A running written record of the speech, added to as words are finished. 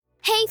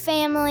Hey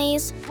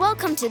families,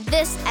 welcome to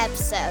this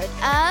episode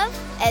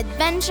of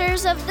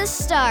Adventures of the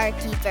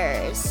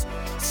Starkeepers.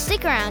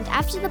 Stick around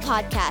after the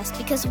podcast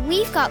because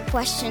we've got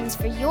questions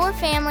for your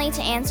family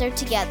to answer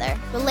together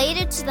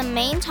related to the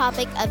main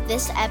topic of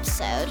this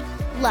episode,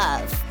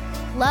 love.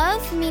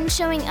 Love means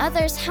showing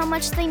others how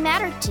much they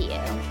matter to you.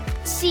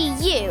 See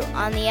you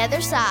on the other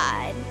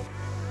side.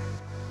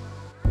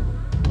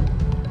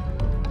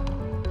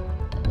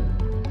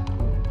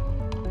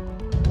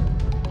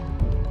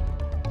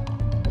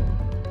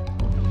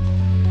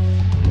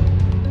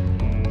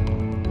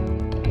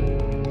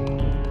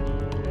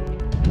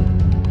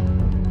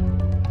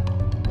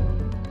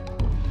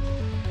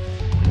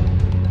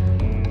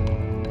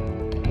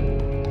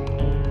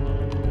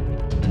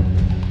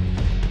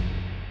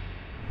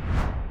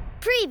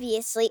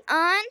 Previously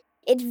on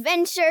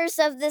Adventures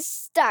of the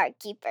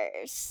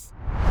Starkeepers.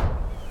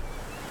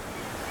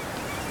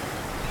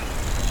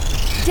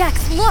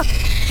 Dex, look!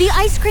 The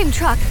ice cream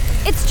truck!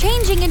 It's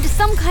changing into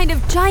some kind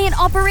of giant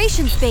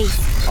operations base.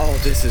 Oh,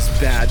 this is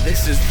bad.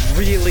 This is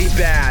really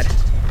bad.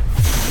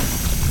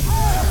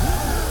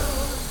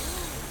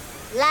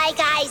 Like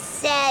I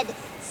said,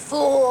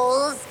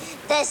 fools,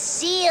 the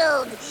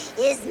shield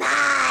is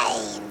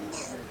mine.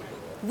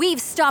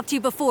 We've stopped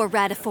you before,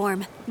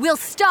 Radiform. We'll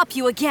stop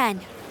you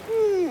again.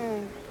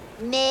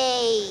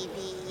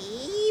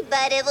 Maybe,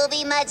 but it will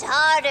be much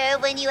harder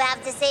when you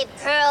have to save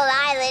Curl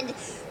Island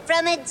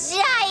from a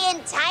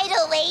giant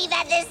tidal wave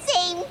at the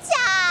same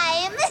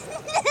time.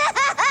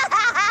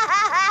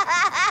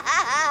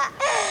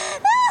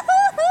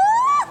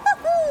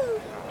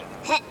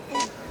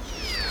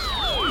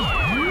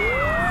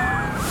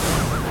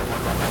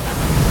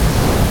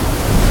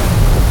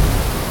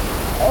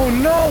 Oh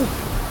no!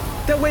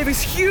 That wave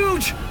is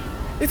huge!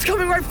 It's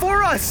coming right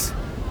for us!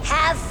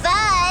 Have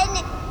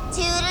fun,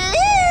 toodaloo!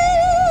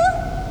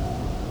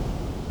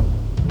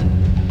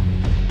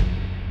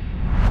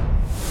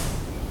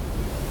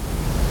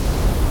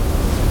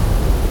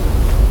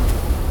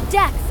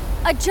 Dex,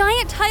 a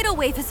giant tidal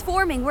wave is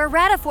forming where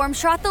Radiform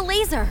shot the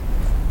laser.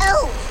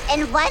 Oh,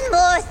 and one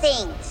more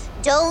thing.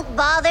 Don't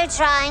bother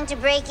trying to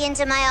break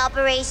into my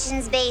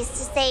operations base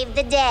to save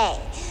the day.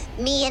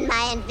 Me and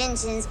my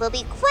inventions will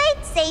be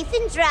quite safe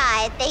and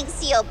dry thanks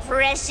to your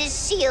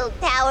precious shield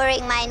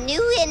powering my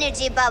new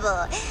energy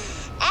bubble.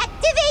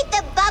 Activate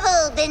the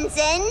bubble,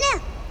 Benson!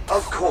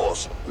 Of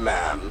course,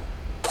 ma'am.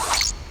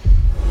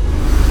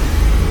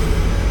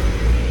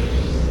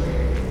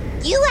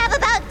 You have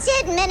about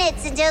 10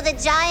 minutes until the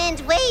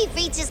giant wave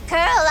reaches Curl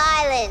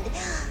Island.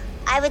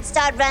 I would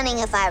start running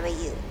if I were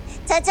you.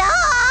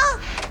 Ta-ta!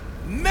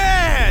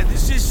 Man,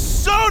 this is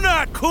so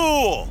not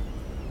cool!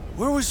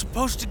 Where are we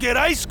supposed to get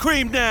ice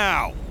cream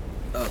now?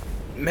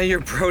 Mayor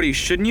Brody,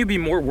 shouldn't you be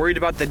more worried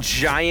about the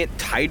giant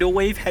tidal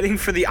wave heading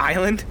for the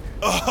island?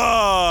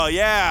 Oh,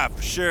 yeah,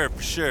 for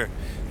sure.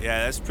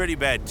 Yeah, that's pretty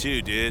bad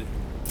too, dude.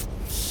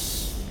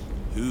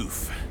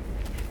 Oof.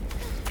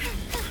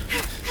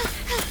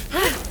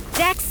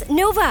 Dex,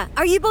 Nova,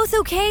 are you both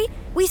okay?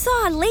 We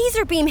saw a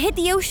laser beam hit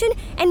the ocean,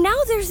 and now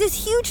there's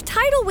this huge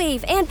tidal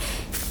wave, and...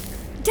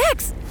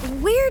 Dex,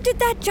 where did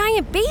that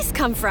giant base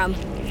come from?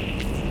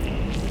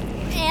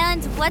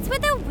 And what's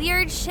with the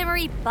weird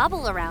shimmery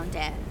bubble around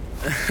it?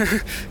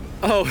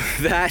 Oh,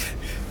 that.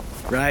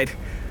 Right.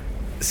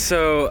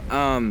 So,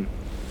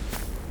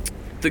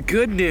 the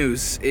good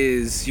news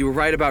is you were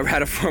right about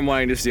Radiform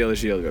wanting to steal the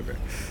shield, River.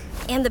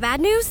 And the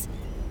bad news?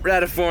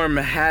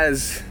 Radiform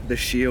has the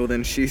shield,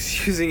 and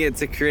she's using it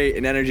to create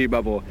an energy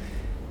bubble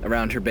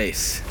around her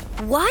base.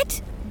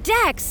 What?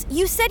 Dex,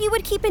 you said you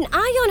would keep an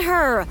eye on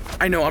her.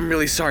 I know, I'm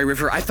really sorry,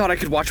 River. I thought I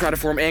could watch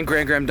Radiform and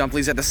Gram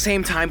Dumplings at the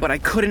same time, but I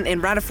couldn't,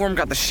 and Radiform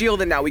got the shield,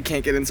 and now we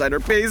can't get inside her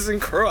base,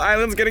 and Curl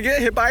Island's gonna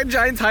get hit by a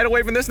giant tidal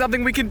wave, and there's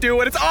nothing we can do,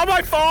 and it's all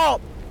my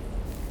fault!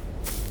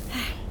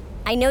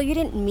 I know you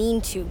didn't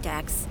mean to,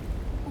 Dex.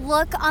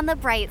 Look on the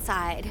bright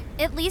side.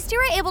 At least you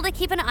were able to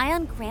keep an eye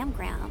on Gram.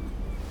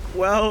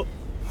 Well...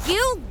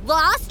 You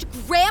lost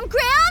Gram?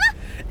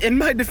 In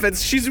my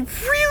defense, she's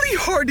really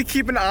hard to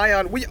keep an eye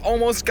on. We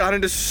almost got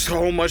into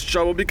so much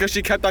trouble because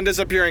she kept on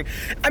disappearing.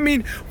 I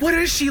mean, what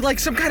is she, like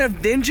some kind of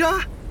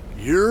ninja?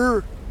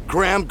 Your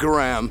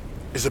Gram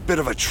is a bit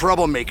of a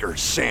troublemaker,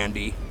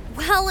 Sandy.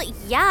 Well,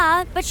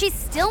 yeah, but she's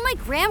still my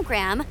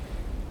Gram.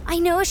 I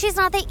know she's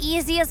not the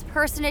easiest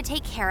person to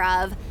take care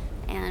of,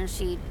 and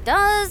she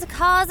does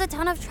cause a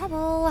ton of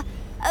trouble.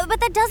 But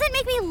that doesn't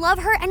make me love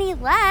her any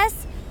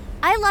less.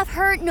 I love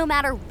her no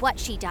matter what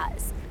she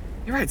does.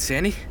 You're right,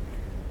 Sandy.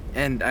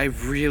 And I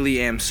really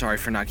am sorry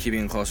for not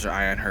keeping a closer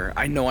eye on her.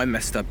 I know I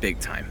messed up big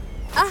time.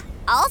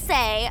 I'll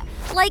say.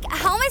 Like,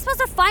 how am I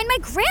supposed to find my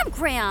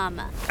Gram?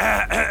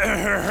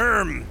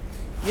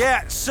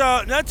 Yeah,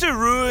 so not to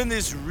ruin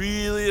this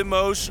really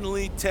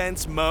emotionally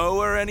tense mo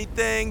or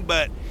anything,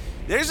 but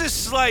there's a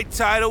slight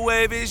tidal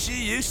wave issue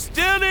you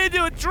still need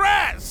to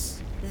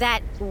address.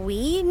 That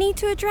we need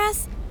to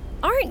address?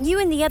 Aren't you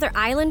and the other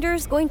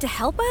islanders going to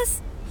help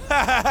us?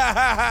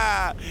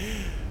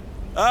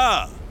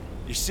 Oh,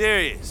 you're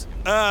serious?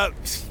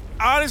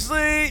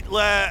 Honestly,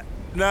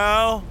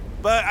 no.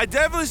 but I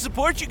definitely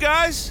support you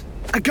guys.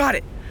 I got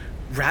it.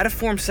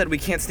 Ratiform said we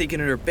can't sneak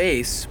into her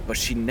base, but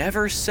she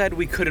never said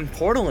we couldn't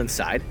portal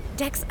inside.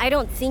 Dex, I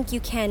don't think you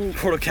can.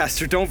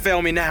 Portalcaster, don't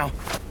fail me now.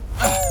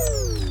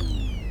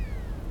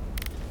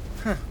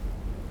 Huh.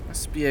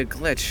 Must be a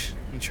glitch.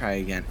 Let me try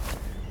again.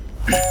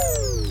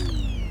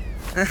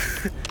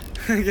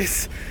 I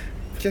guess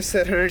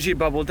that energy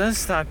bubble does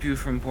stop you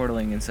from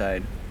portaling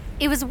inside.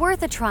 It was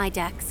worth a try,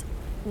 Dex.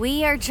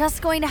 We are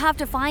just going to have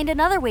to find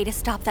another way to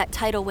stop that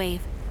tidal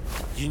wave.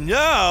 You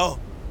know,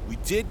 we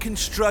did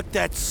construct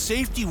that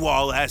safety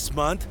wall last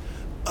month.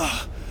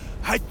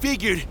 I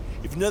figured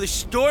if another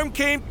storm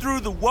came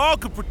through, the wall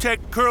could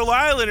protect Curl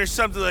Island or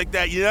something like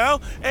that, you know?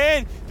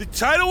 And the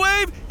tidal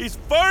wave is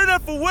far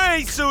enough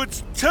away so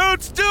it's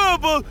totes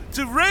doable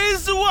to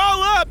raise the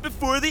wall up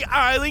before the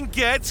island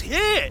gets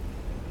hit.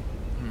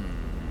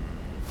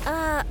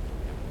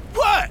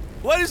 What?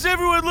 Why does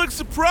everyone look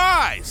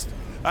surprised?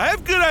 I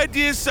have good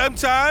ideas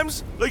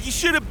sometimes, like you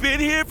should have been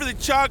here for the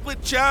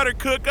chocolate chowder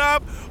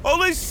cook-off.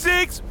 Only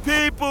 6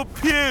 people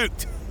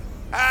puked.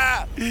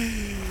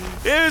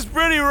 It was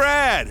pretty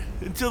rad,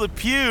 until the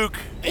puke.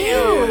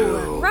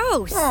 Ew.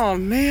 Gross. Oh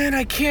man,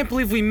 I can't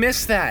believe we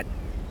missed that.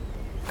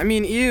 I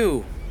mean,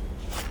 ew.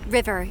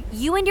 River,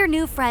 you and your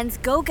new friends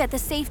go get the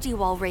safety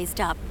wall raised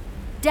up.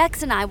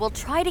 Dex and I will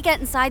try to get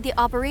inside the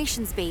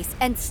operations base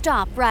and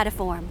stop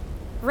Ratiform.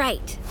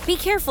 Right. Be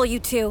careful, you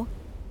two.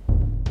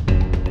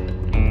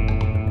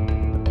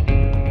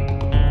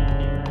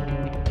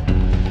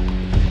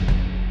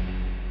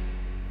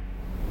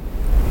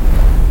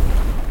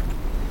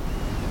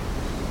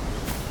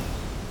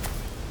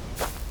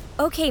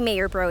 Okay,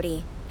 Mayor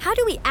Brody. How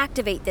do we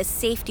activate this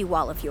safety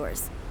wall of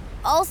yours?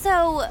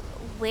 Also,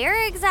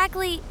 where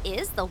exactly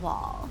is the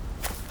wall?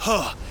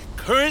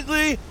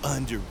 Currently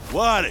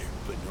underwater,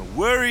 but no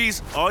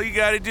worries. All you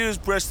gotta do is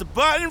press the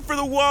button for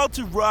the wall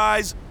to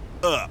rise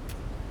up.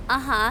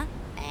 Uh-huh.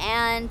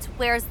 And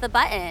where's the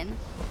button?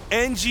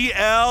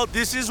 NGL,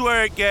 this is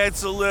where it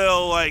gets a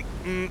little,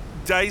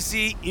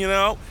 dicey, you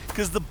know?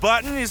 Because the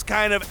button is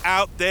kind of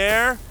out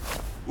there,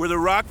 where the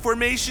rock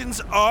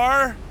formations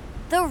are.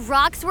 The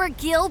rocks where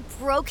Gil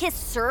broke his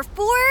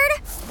surfboard?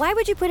 Why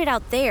would you put it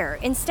out there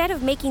instead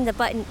of making the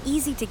button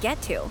easy to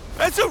get to?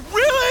 That's a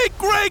really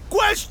great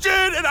question,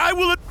 and I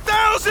will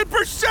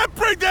 1,000%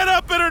 bring that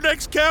up at our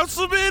next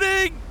council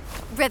meeting.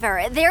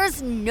 River,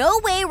 there's no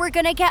way we're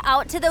gonna get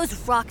out to those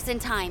rocks in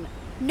time.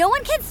 No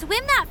one can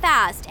swim that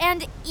fast,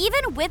 and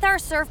even with our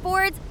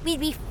surfboards,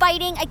 we'd be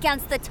fighting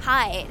against the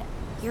tide.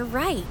 You're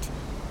right.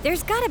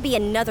 There's gotta be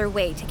another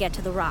way to get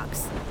to the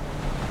rocks.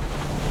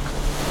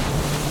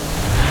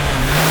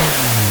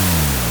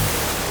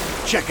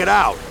 Check it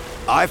out.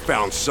 I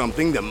found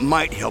something that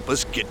might help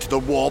us get to the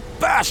wall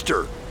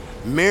faster.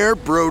 Mayor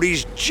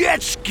Brody's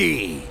jet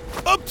ski.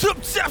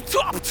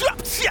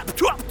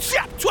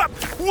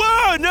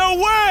 Whoa, no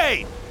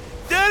way!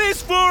 That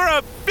is for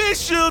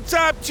official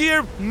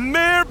top-tier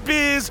Mayor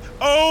Biz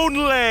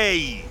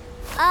only.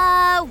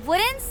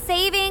 Wouldn't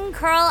saving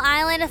Curl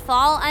Island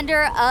fall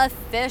under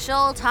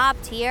official top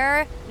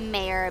tier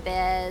Mayor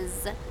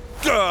Biz?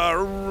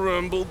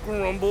 Rumble,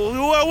 grumble.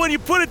 Well, when you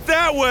put it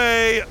that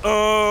way,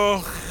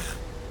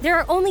 There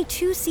are only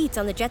 2 seats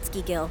on the jet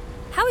ski, Gil.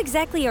 How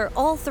exactly are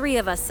all 3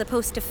 of us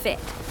supposed to fit?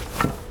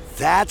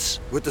 That's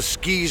what the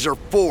skis are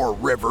for,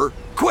 River.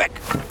 Quick,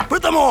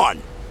 put them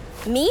on.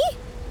 Me?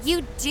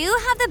 You do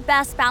have the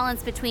best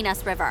balance between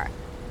us, River.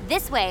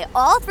 This way,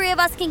 all 3 of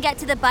us can get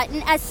to the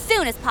button as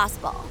soon as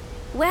possible.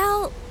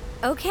 Well,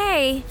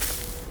 okay.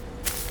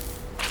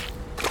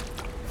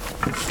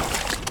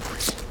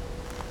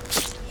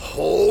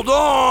 Hold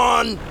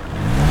on.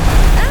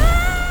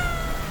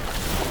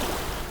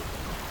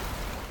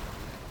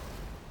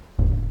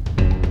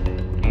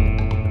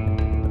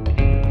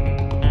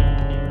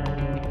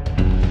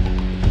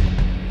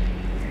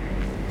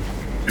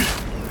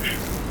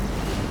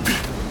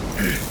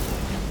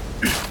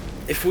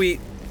 If we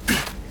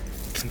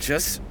can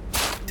just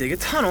dig a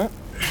tunnel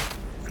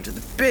under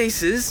the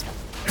bases,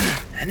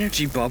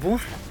 energy bubble,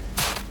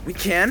 we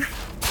can,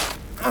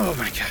 oh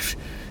my gosh,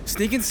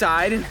 sneak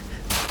inside and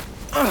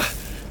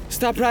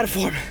stop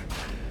Ratiform.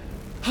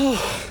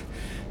 Oh,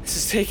 this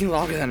is taking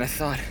longer than I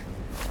thought.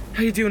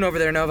 How you doing over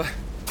there, Nova?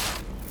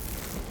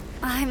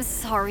 I'm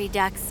sorry,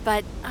 Dex,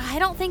 but I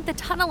don't think the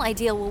tunnel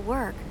idea will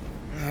work.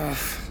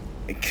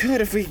 It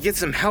could if we could get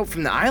some help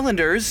from the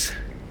Islanders.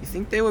 You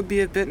think they would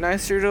be a bit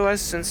nicer to us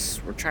since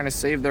we're trying to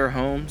save their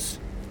homes?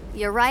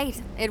 You're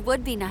right, it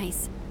would be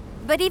nice.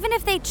 But even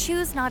if they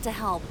choose not to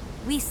help,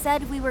 we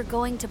said we were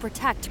going to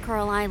protect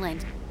Curl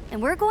Island,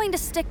 and we're going to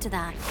stick to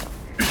that.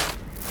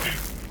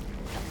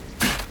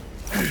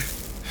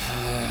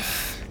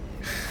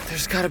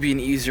 There's gotta be an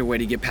easier way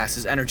to get past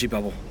this energy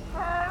bubble.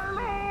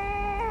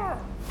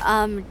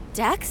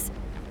 Dex?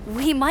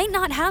 We might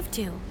not have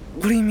to.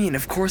 What do you mean?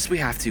 Of course we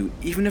have to.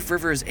 Even if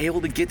River is able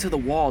to get to the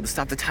wall to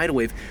stop the tidal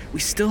wave, we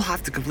still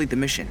have to complete the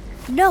mission.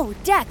 No,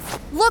 Dex,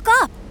 look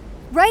up!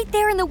 Right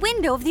there in the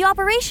window of the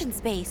operations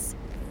base.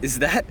 Is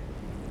that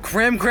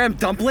Gram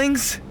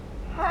Dumplings?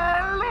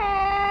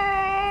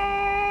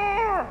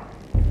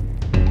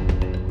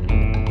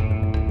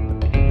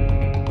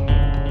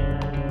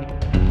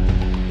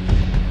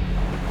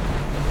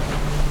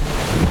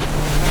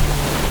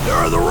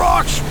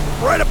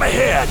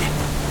 ahead!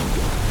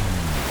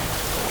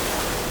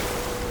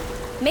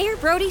 Mayor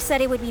Brody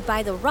said it would be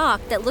by the rock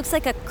that looks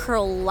like a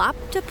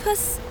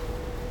curloptopus.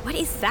 What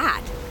is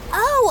that?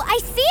 Oh, I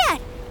see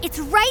it! It's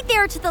right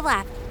there to the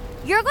left.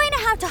 You're going to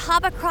have to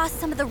hop across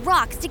some of the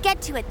rocks to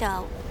get to it,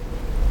 though.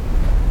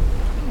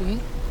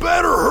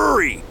 Better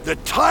hurry! The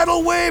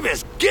tidal wave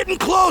is getting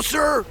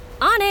closer!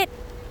 On it!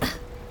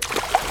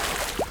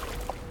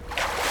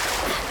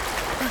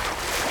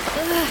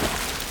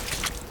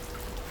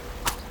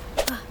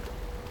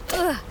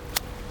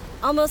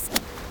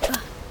 Almost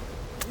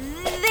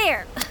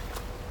there.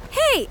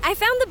 Hey, I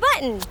found the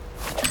button.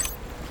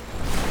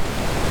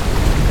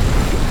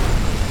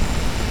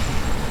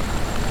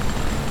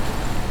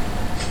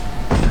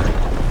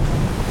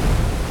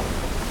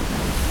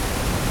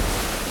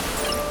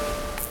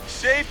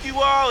 Safety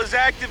wall is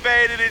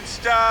activated and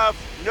stuff.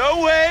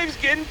 No waves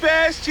getting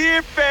past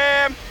here,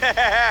 fam.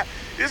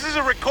 This is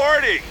a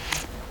recording.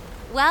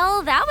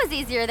 Well, that was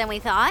easier than we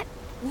thought.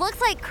 Looks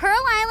like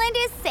Curl Island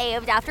is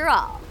saved after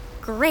all.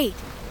 Great.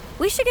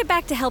 We should get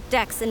back to help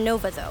Dex and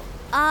Nova, though.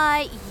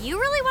 You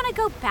really want to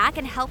go back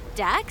and help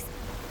Dex?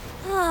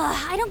 Ugh,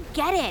 I don't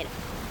get it.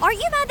 Are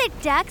you mad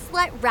that Dex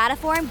let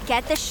Ratiform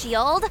get the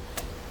shield?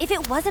 If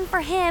it wasn't for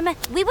him,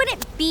 we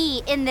wouldn't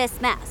be in this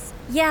mess.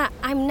 Yeah,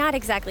 I'm not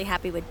exactly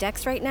happy with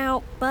Dex right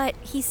now, but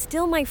he's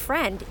still my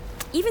friend,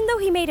 even though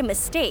he made a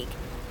mistake.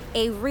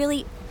 A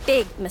really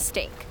big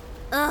mistake.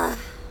 Ugh,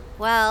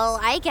 well,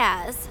 I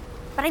guess.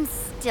 But I'm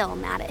still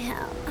mad at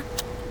him.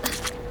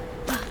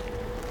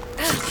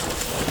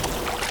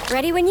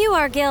 Ready when you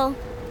are, Gil.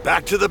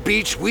 Back to the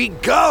beach we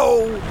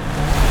go!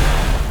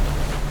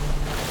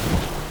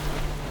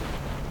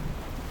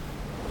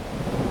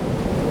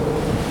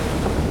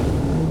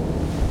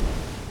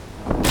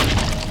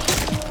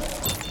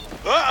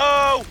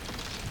 Uh-oh!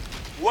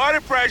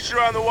 Water pressure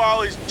on the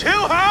wall is too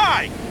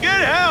high!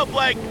 Get help,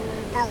 like,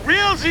 for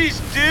realsies,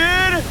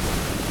 dude!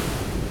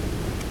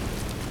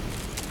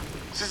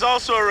 This is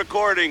also a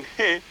recording.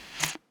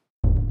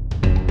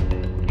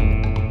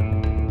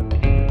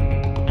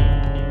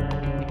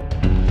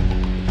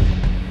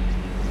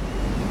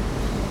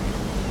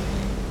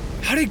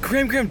 How did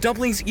Gram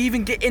Dumplings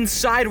even get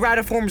inside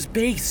Ratiform's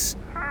base?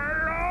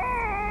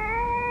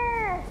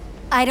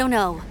 I don't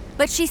know,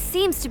 but she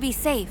seems to be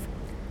safe.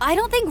 I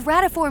don't think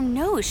Ratiform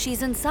knows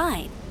she's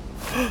inside.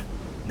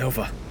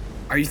 Nova,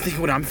 are you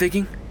thinking what I'm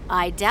thinking?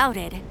 I doubt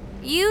it.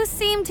 You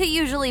seem to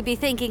usually be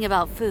thinking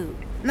about food.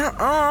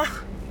 Nuh-uh.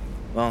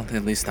 Well,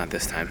 at least not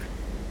this time.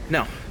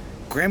 No,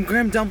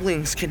 Gram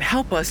Dumplings can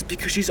help us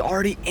because she's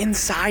already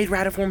inside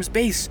Ratiform's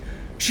base.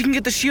 She can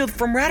get the shield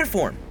from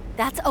Ratiform.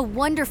 That's a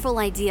wonderful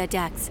idea,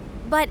 Dex.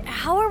 But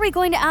how are we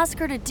going to ask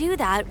her to do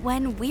that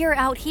when we're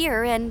out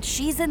here and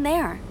she's in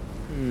there?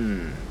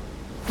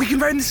 We can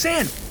ride in the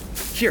sand.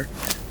 Here,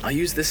 I'll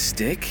use this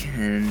stick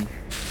and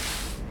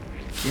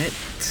get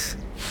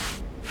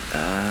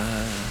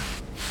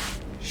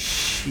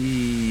shield.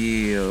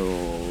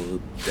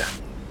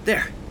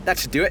 There, that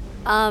should do it.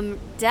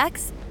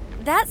 Dex,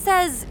 that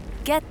says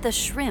get the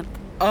shrimp.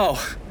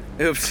 Oh,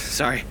 oops,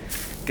 sorry.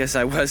 Guess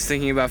I was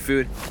thinking about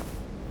food.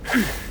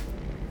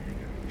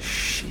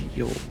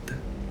 Shield.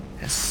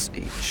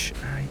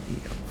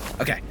 S-H-I-E-L.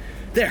 Okay,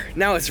 there,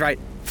 now it's right.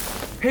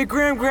 Hey,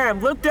 Gram,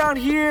 look down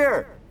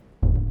here!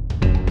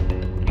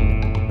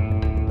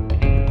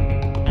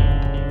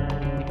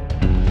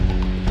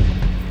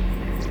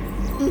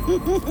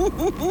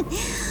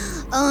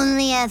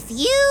 Only a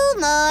few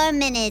more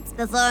minutes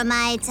before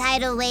my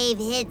tidal wave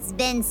hits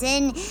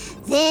Benson.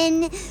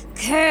 Then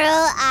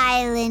Curl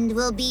Island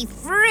will be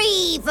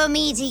free for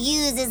me to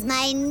use as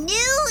my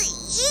new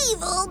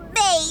evil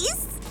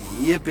base.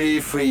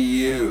 Yippee for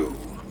you.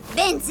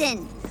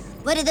 Benson,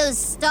 what are those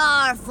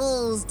star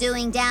fools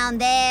doing down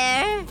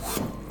there?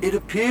 It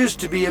appears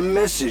to be a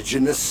message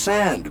in the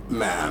sand,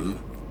 ma'am.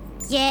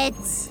 Get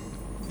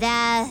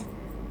the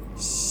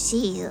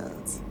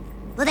shield.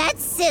 Well,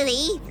 that's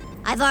silly.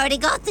 I've already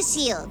got the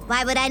shield.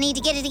 Why would I need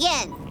to get it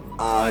again?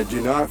 I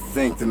do not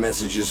think the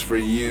message is for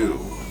you.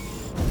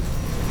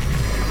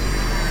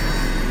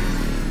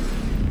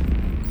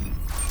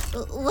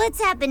 What's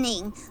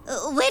happening?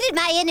 Where did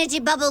my energy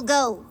bubble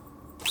go?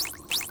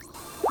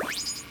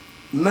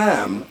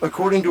 Ma'am,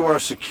 according to our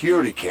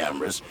security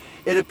cameras,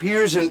 it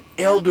appears an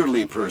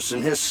elderly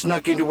person has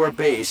snuck into our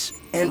base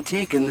and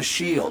taken the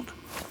shield.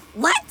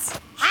 What?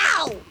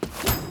 How?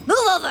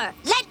 Move over!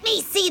 Let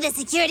me see the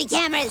security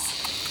cameras!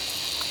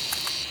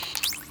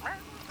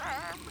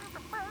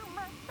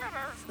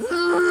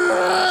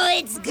 Ooh,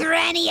 it's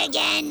Granny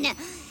again!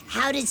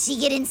 How did she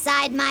get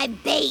inside my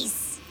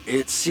base?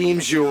 It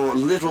seems your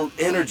little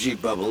energy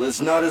bubble is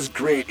not as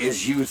great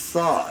as you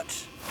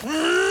thought.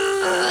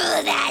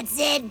 Ooh, that's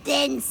it,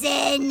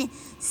 Benson!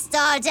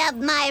 Start up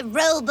my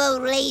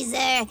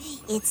robo-laser.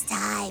 It's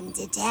time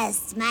to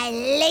test my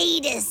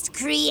latest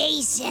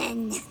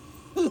creation.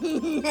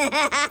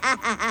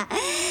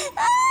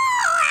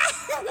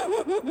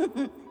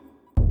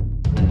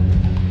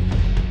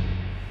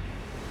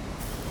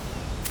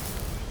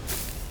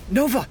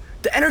 Nova,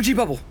 the energy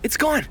bubble, it's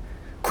gone.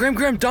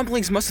 Gram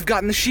Dumplings must have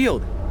gotten the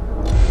shield.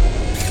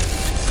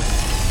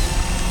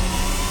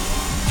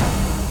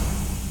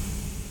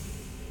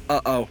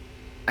 Uh-oh.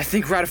 I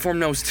think Ratiform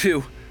knows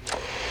too.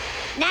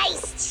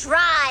 Nice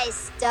try,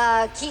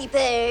 Star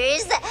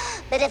Keepers.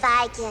 But if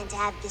I can't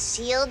have the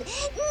shield,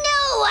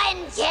 no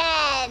one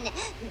can.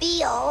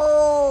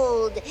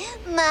 Behold,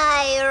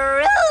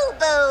 my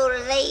Robo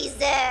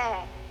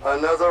Laser.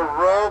 Another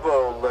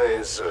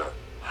robo-laser.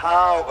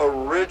 How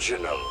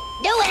original.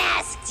 No one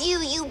asked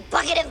you, you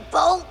bucket of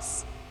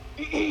bolts.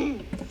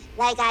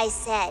 Like I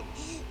said,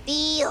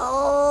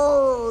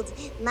 behold,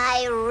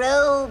 my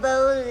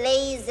Robo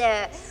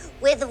Laser.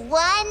 With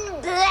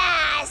one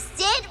blast,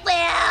 it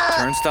will...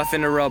 Turn stuff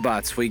into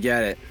robots, we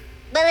get it.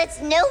 Well,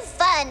 it's no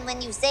fun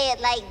when you say it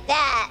like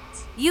that.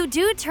 You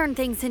do turn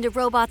things into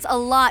robots a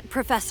lot,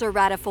 Professor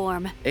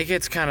Ratiform. It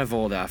gets kind of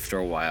old after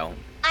a while.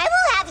 I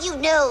will have you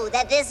know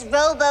that this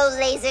Robo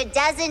Laser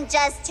doesn't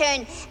just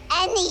turn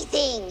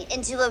anything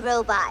into a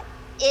robot.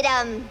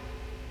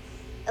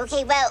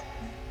 Okay, well,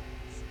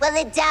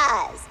 it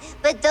does.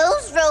 But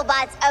those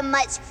robots are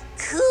much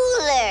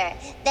cooler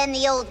than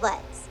the old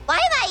ones. Why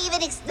am I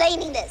even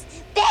explaining this?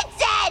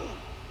 Benson!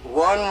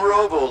 One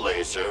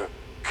robo-laser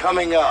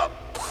coming up.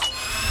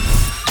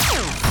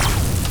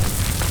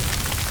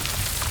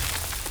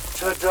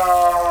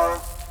 Ta-da!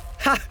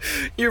 Ha!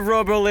 Your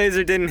Robo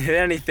Laser didn't hit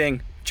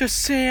anything. Just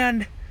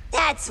sand.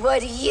 That's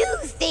what you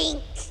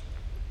think.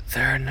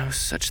 There are no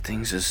such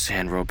things as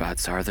sand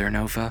robots, are there,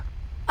 Nova?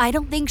 I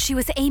don't think she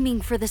was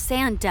aiming for the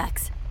sand,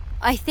 Dex.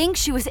 I think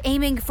she was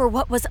aiming for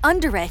what was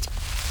under it.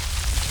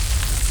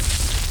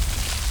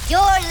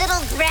 Your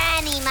little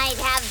granny might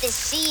have the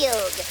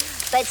shield,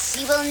 but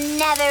she will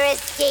never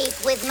escape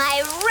with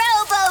my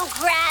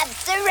robo-crabs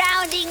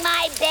surrounding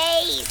my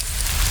base.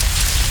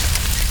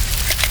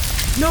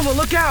 Nova,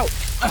 look out!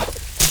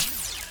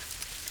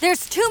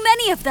 There's too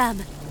many of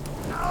them.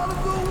 Out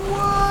of the way!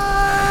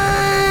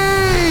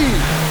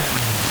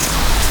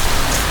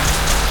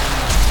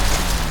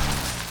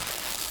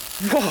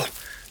 Whoa!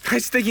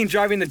 Nice thinking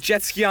driving the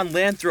jet ski on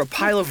land through a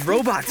pile of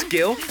robots,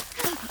 Gil.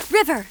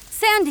 River,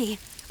 Sandy,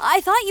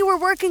 I thought you were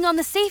working on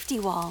the safety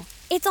wall.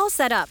 It's all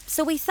set up,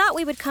 so we thought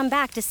we would come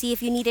back to see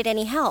if you needed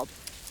any help.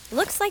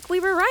 Looks like we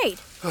were right.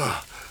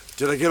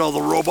 Did I get all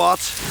the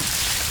robots?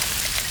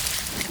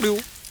 No.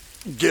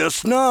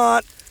 Guess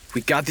not.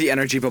 We got the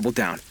energy bubble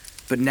down,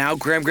 but now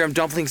Gram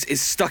Dumplings is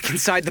stuck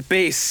inside the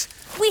base.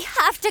 We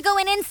have to go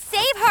in and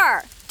save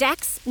her!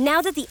 Dex,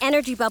 now that the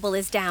energy bubble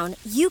is down,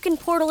 you can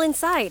portal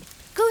inside.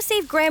 Go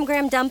save Gram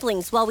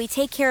Dumplings while we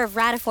take care of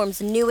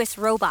Ratiform's newest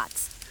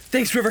robots.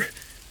 Thanks, River.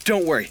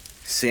 Don't worry.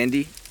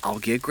 Sandy, I'll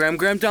get Gram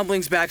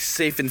Dumplings back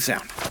safe and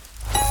sound.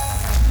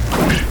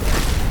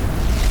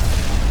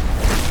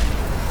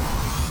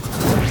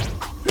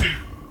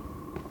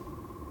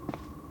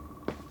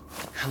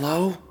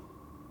 Hello?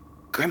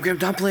 Gram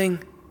Dumpling?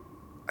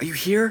 Are you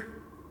here?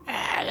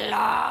 Hello?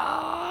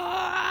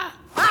 Ah!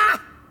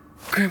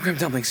 Gram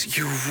Dumplings,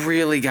 you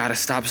really gotta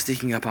stop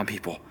sneaking up on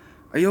people.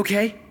 Are you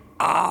okay?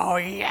 Oh,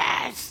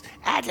 yes.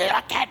 And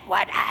look at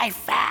what I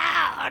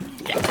found.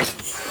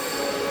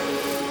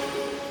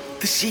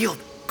 The shield!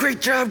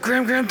 Great job,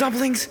 Gram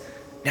Dumplings!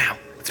 Now,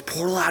 let's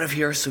portal out of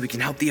here so we can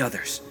help the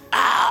others.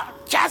 Oh,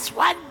 just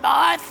one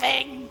more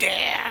thing,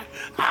 dear.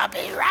 I'll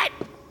be right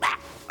back.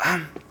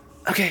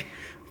 Okay,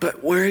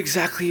 but where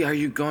exactly are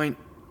you going?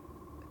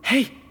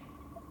 Hey!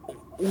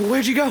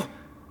 Where'd you go?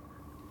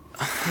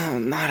 Oh,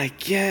 not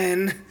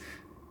again.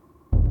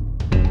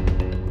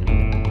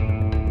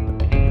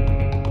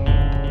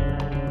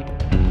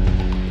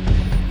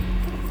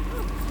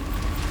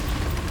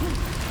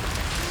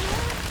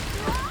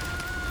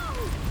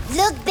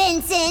 Look,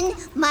 Benson,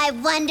 my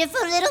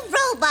wonderful little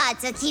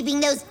robots are keeping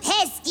those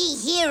pesky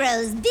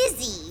heroes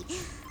busy.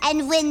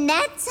 And when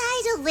that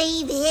tidal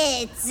wave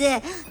hits...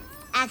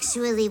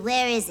 actually,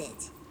 where is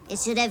it? It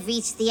should have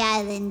reached the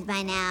island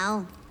by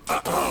now.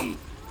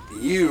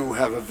 You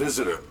have a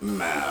visitor,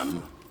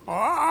 ma'am.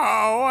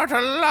 Oh, what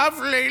a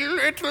lovely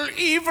little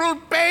evil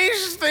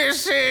base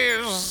this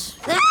is.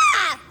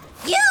 Ah!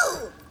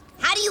 You!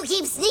 How do you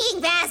keep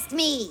sneaking past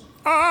me?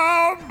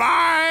 Oh,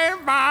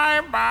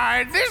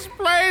 my. This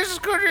place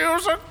could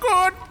use a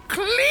good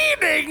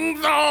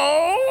cleaning,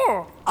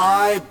 though.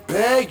 I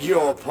beg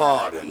your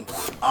pardon.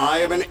 I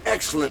am an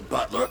excellent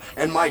butler,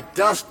 and my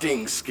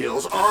dusting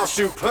skills are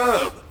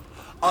superb.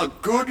 A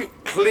good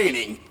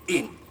cleaning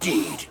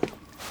indeed.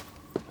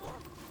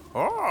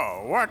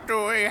 Oh, what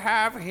do we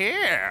have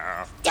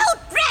here?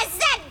 Don't press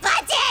that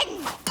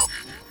button!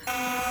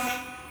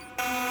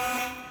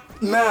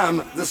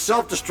 Ma'am, the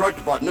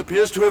self-destruct button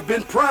appears to have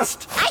been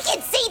pressed. I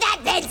can see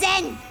that,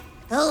 Benson!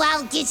 Oh,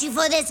 I'll get you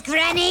for this,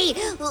 Granny!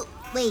 Oh,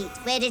 wait,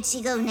 where did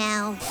she go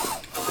now?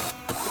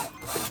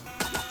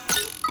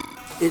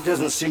 It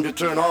doesn't seem to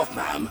turn off,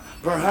 ma'am.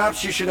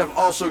 Perhaps you should have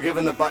also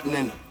given the button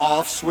an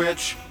off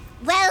switch.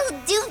 Well,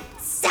 do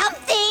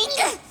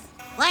something!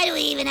 Why do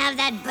we even have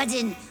that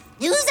button?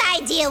 Whose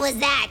idea was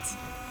that?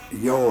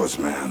 Yours,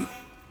 ma'am.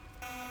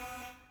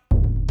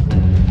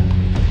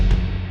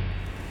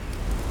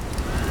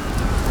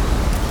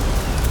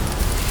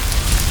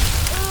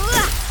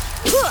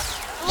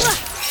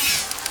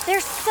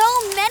 There's so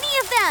many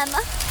of them!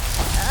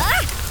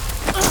 Ah!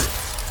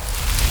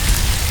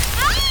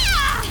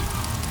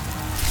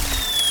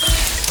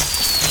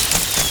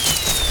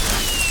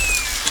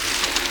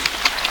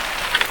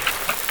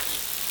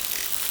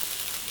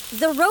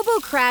 The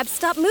robo-crab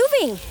stopped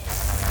moving.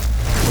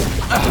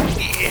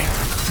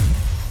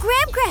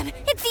 Gram,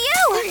 it's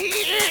you!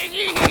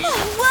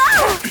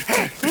 Whoa!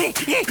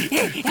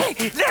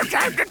 There's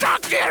time to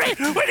talk, dearie!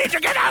 We need to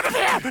get out of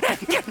here!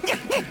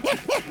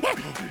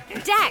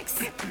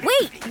 Dex,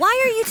 wait, why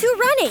are you two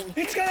running?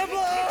 It's gonna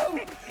blow!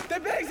 The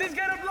base is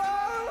gonna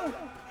blow!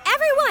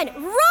 Everyone,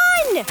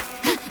 run!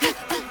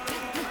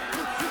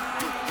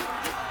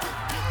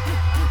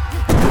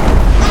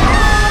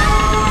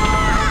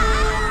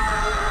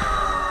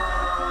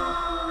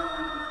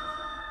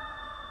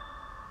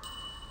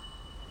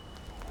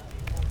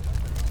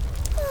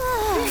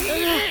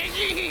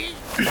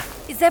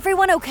 Is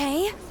everyone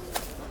okay?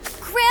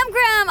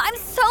 Gram, I'm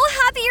so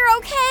happy you're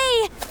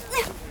okay!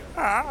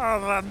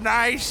 The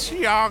nice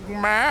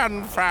young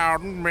man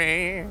found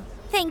me.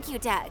 Thank you,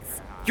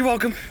 Dex. You're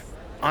welcome.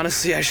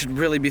 Honestly, I should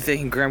really be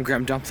thanking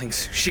Gram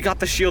Dumplings. She got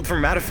the shield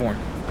from Mataform.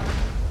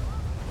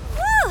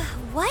 Whew,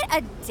 what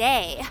a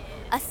day.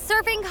 A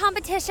surfing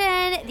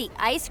competition, the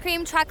ice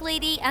cream truck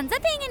lady ends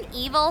up being an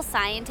evil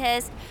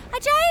scientist, a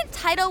giant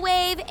tidal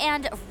wave,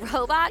 and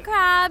robot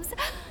crabs.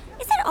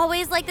 Is it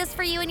always like this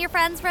for you and your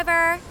friends,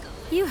 River?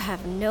 You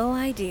have no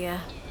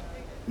idea.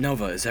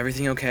 Nova, is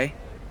everything okay?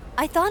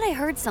 I thought I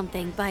heard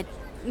something, but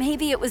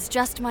maybe it was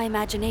just my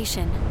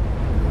imagination.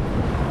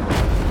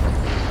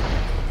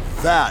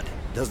 That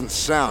doesn't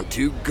sound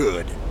too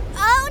good.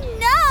 Oh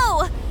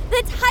no!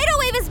 The tidal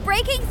wave is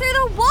breaking through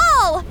the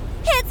wall!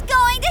 It's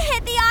going to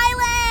hit the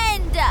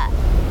island!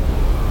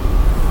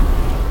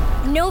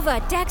 Nova,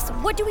 Dex,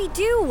 what do we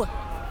do?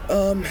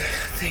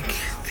 Think.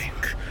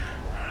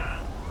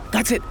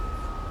 That's it.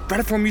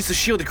 Mataform used the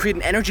shield to create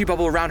an energy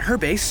bubble around her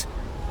base.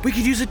 We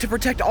could use it to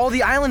protect all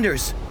the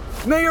islanders.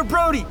 Mayor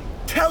Brody,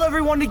 tell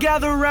everyone to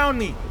gather around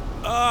me.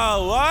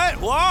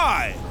 What?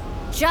 Why?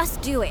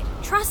 Just do it.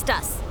 Trust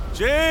us.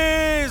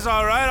 Jeez,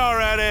 all right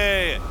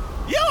already.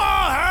 You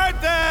all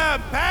heard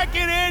them! Pack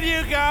it in,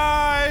 you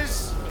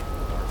guys!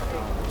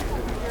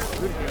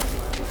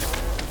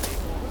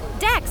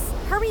 Dex,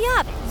 hurry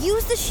up.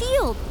 Use the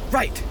shield.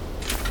 Right.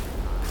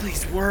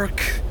 Please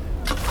work.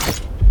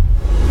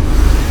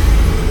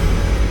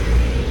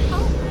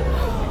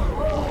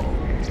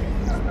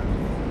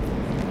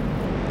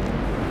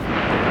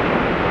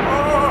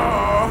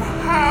 Oh,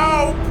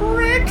 how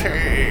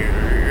pretty!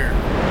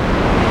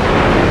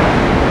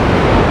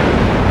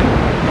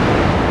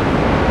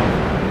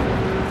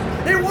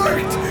 It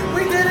worked!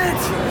 We did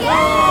it!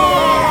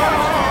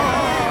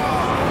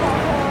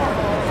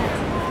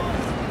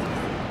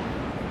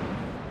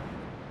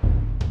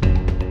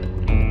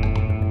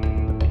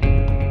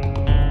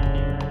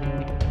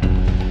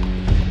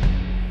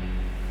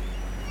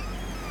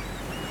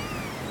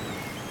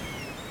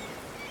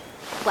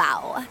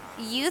 Wow,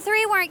 you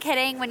three weren't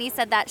kidding when you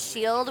said that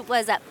shield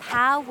was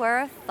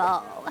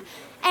powerful.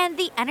 And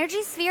the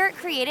energy sphere it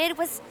created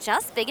was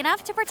just big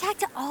enough to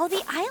protect all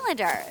the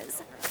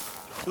islanders.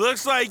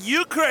 Looks like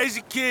you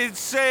crazy kids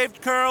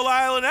saved Curl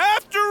Island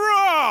after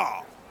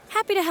all!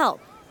 Happy to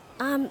help.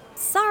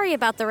 Sorry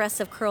about the rest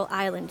of Curl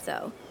Island,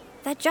 though.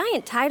 That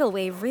giant tidal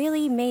wave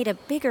really made a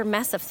bigger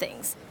mess of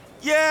things.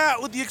 Yeah,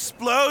 with the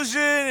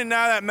explosion and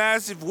now that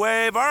massive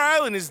wave, our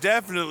island is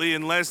definitely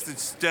in less than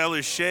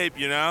stellar shape,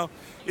 you know?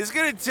 It's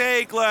gonna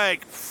take,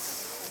 like,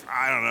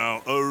 I don't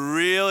know, a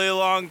really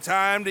long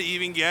time to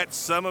even get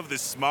some of the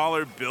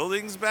smaller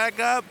buildings back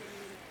up.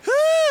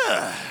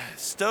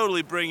 It's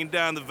totally bringing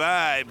down the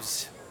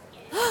vibes.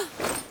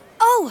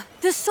 Oh,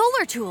 the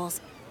solar tools.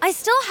 I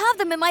still have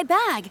them in my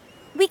bag.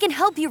 We can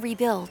help you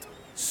rebuild.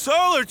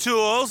 Solar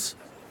tools?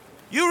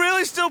 You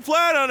really still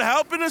plan on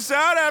helping us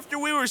out after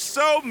we were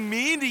so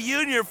mean to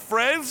you and your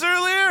friends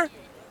earlier?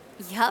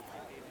 Yup.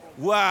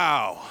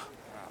 Wow.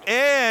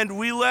 And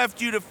we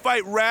left you to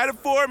fight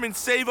Ratiform and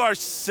save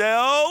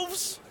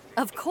ourselves?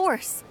 Of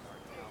course.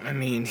 I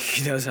mean,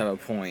 he does have a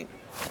point.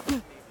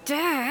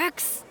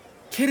 Dex!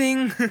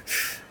 Kidding.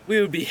 We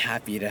would be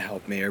happy to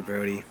help Mayor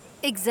Brody.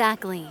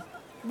 Exactly.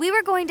 We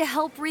were going to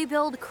help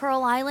rebuild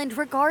Curl Island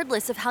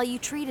regardless of how you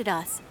treated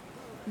us.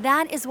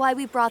 That is why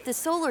we brought the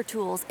solar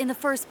tools in the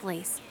first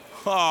place.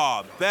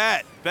 Oh,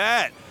 bet.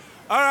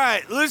 All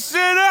right,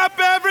 listen up,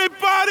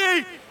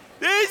 everybody!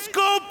 These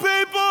cool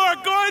people are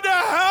going to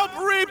help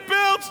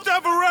rebuild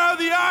stuff around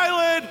the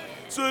island,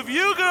 so if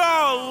you could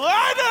all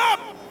line up,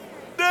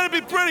 that'd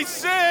be pretty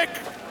sick!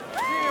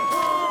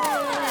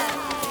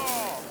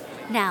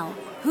 Now,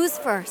 who's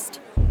first?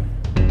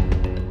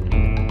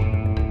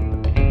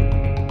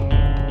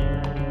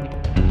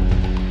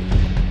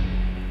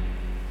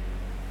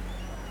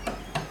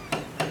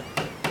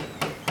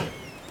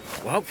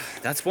 Well,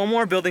 that's one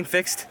more building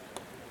fixed.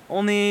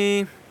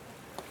 Only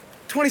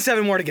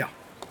 27 more to go.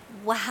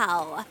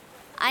 Wow.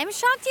 I'm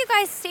shocked you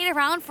guys stayed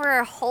around for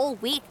a whole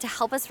week to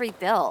help us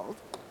rebuild.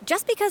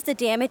 Just because the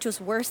damage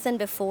was worse than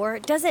before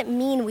doesn't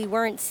mean we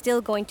weren't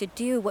still going to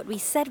do what we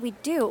said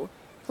we'd do.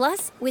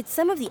 Plus, with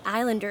some of the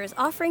islanders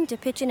offering to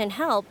pitch in and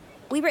help,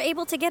 we were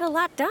able to get a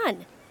lot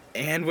done.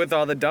 And with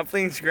all the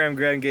dumplings Gram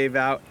Gram gave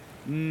out,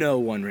 no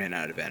one ran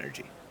out of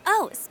energy.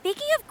 Oh,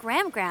 speaking of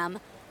Gram,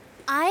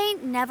 I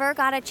never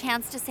got a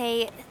chance to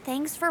say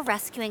thanks for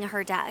rescuing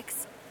her,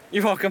 Dex.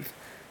 You're welcome.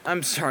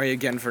 I'm sorry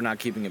again for not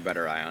keeping a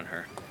better eye on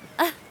her.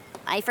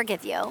 I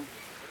forgive you.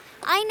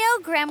 I know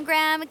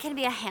Gram can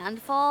be a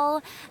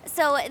handful,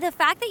 so the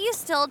fact that you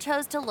still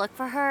chose to look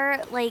for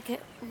her,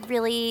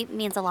 really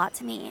means a lot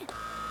to me.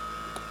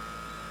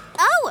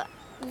 Oh!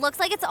 Looks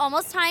like it's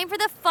almost time for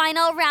the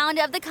final round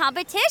of the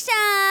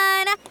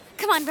competition!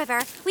 Come on,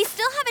 River. We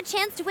still have a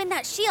chance to win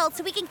that shield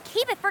so we can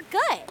keep it for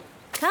good.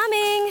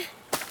 Coming!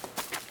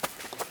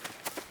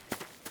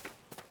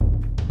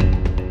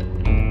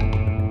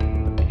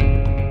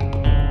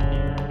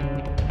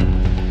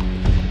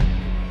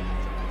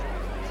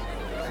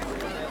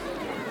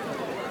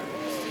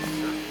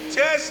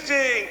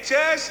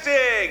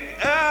 Testing.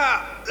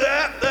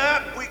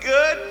 We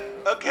good?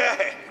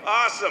 Okay,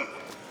 awesome.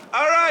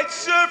 All right,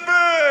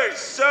 surfers.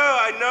 So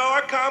I know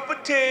our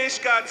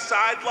competition got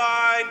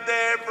sidelined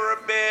there for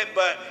a bit,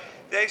 but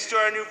thanks to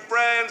our new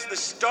friends, the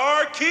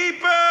Star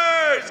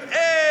Keepers.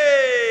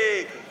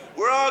 Hey,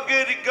 we're all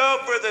good to go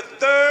for the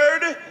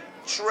third,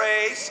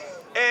 trace,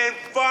 and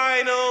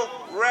final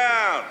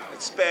round.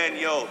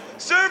 Espanol.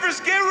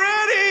 Surfers, get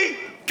ready.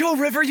 Go,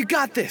 River, you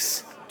got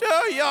this.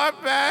 Do your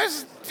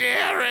best,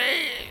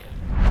 dearie.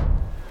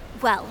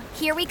 Well,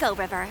 here we go,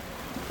 River.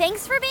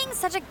 Thanks for being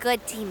such a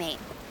good teammate.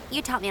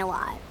 You taught me a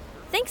lot.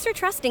 Thanks for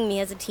trusting me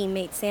as a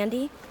teammate,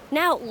 Sandy.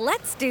 Now,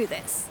 let's do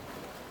this.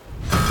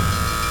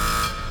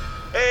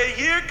 And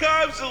here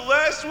comes the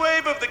last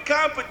wave of the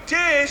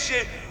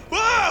competition.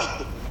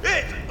 Whoa!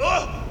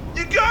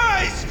 You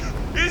guys!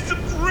 It's a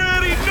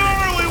pretty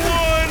gnarly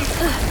one!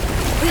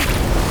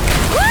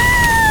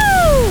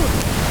 Woo!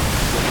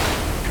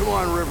 Come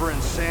on, River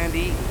and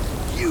Sandy.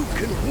 You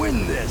can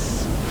win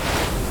this.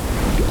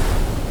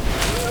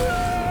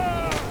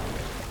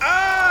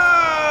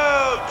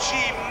 Oh,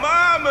 gee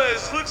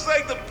mamas! Looks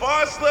like the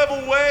boss level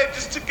wave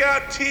just took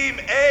out Team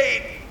 8.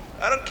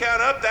 I don't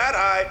count up that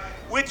high,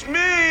 which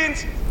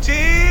means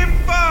Team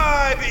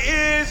 5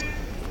 is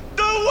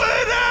the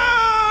winner!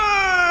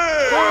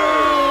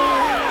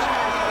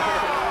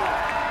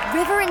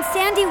 River and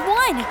Sandy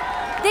won!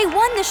 They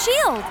won the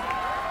shield!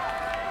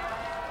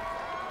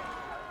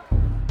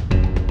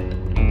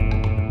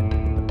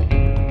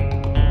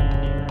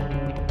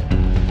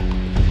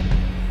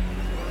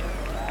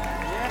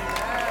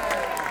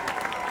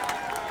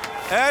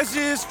 As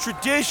is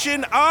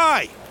tradition,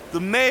 I, the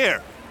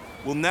mayor,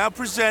 will now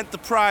present the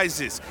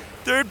prizes.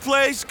 Third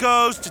place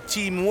goes to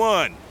Team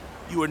 1.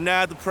 You are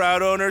now the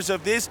proud owners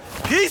of this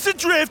piece of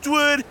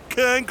driftwood.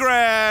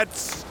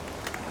 Congrats!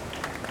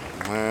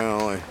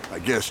 Well, I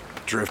guess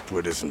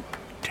driftwood isn't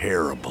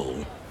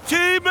terrible.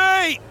 Team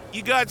 8,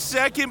 you got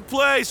second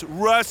place.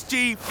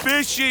 Rusty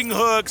fishing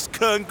hooks.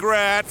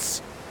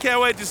 Congrats.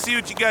 Can't wait to see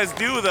what you guys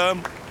do with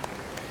them.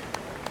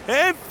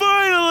 And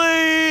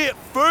finally,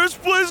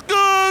 first place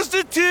goes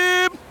to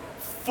Team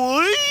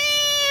 5.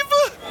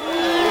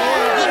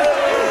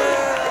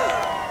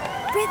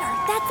 River,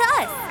 that's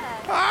us!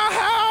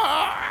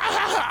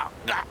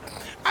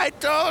 I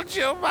told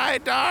you my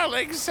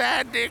darling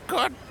Sandy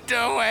could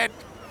do it.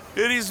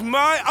 It is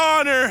my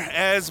honor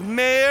as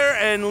mayor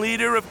and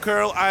leader of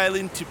Curl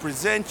Island to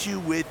present you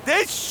with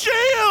this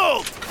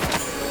shield!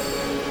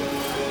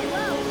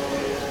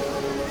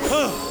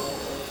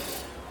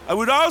 I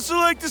would also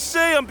like to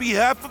say on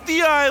behalf of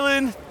the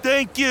island,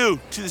 thank you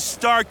to the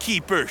Star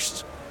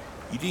Keepers.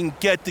 You didn't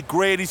get the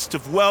greatest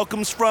of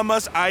welcomes from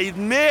us, I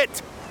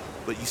admit,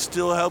 but you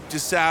still helped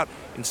us out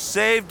and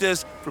saved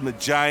us from a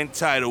giant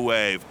tidal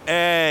wave.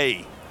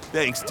 Hey,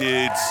 thanks,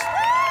 dudes.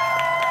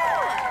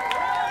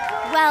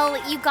 Well,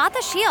 you got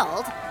the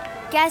shield.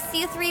 Guess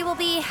you three will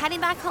be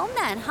heading back home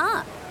then,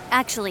 huh?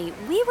 Actually,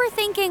 we were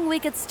thinking we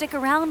could stick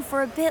around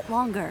for a bit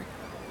longer.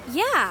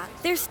 Yeah,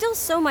 there's still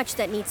so much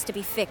that needs to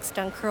be fixed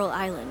on Curl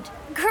Island.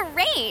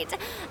 Great!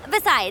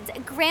 Besides,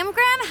 Gram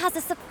has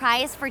a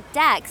surprise for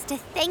Dex to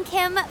thank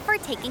him for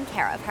taking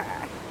care of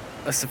her.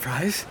 A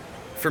surprise?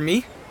 For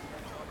me?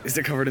 Is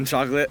it covered in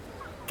chocolate?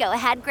 Go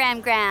ahead,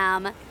 Gram.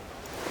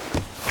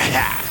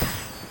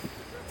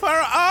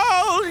 For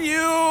all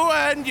you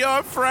and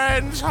your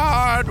friends'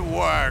 hard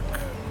work.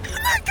 Oh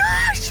my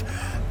gosh!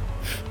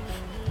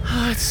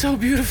 Oh, it's so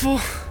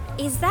beautiful.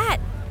 Is that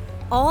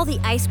all the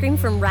ice cream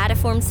from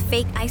Radiform's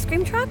fake ice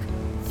cream truck?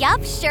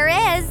 Yup, sure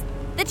is.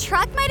 The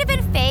truck might have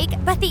been fake,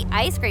 but the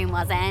ice cream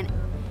wasn't.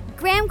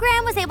 Gram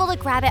was able to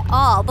grab it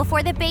all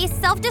before the base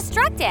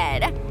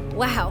self-destructed.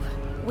 Wow,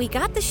 we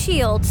got the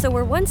shield, so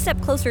we're one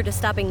step closer to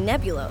stopping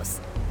Nebulos.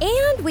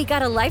 And we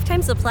got a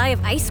lifetime supply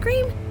of ice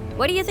cream?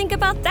 What do you think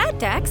about that,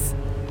 Dex?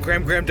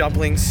 Gram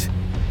Dumplings,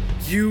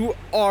 you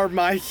are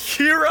my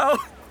hero!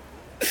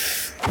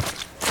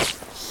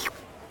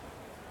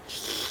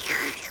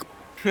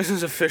 This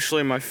is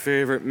officially my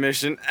favorite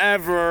mission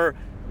ever.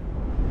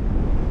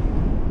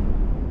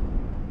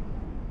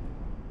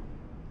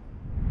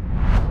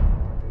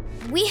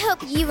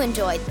 you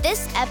enjoyed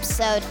this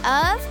episode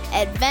of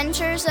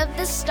Adventures of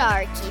the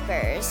Star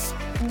Keepers.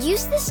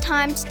 Use this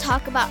time to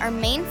talk about our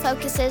main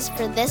focuses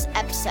for this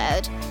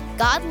episode.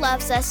 God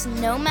loves us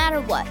no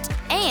matter what,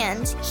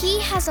 and He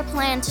has a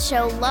plan to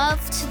show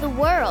love to the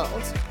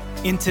world.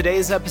 In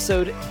today's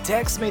episode,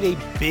 Dex made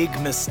a big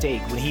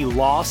mistake when he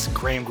lost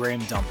Gram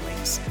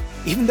Dumplings.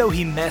 Even though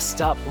he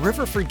messed up,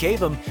 River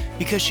forgave him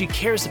because she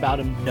cares about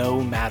him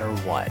no matter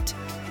what.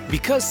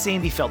 Because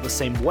Sandy felt the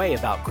same way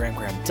about Gram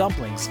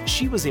Dumplings,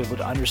 she was able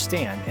to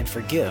understand and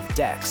forgive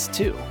Dex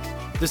too.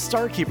 The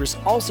Starkeepers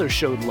also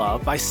showed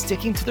love by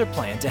sticking to their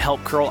plan to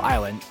help Curl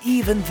Island,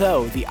 even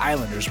though the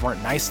Islanders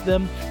weren't nice to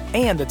them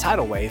and the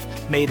tidal wave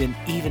made an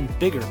even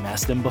bigger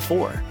mess than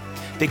before.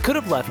 They could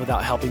have left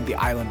without helping the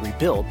island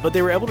rebuild, but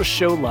they were able to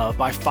show love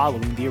by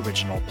following the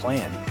original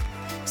plan.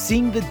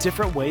 Seeing the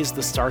different ways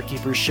the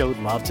Starkeepers showed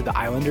love to the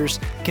Islanders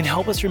can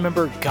help us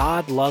remember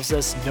God loves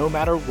us no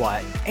matter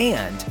what,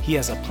 and He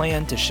has a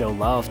plan to show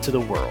love to the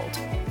world.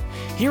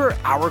 Here are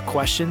our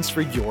questions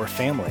for your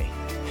family.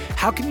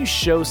 How can you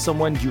show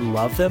someone you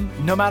love them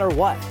no matter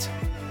what?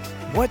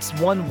 What's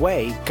one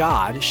way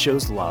God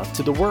shows love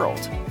to the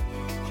world?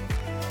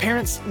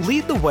 Parents,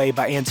 lead the way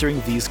by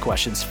answering these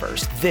questions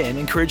first, then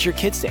encourage your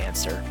kids to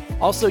answer.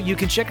 Also, you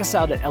can check us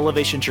out at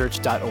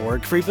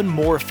elevationchurch.org for even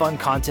more fun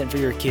content for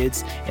your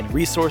kids and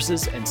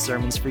resources and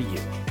sermons for you.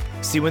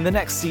 See you in the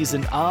next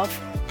season of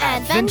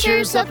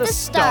Adventures of the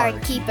Star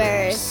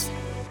Keepers.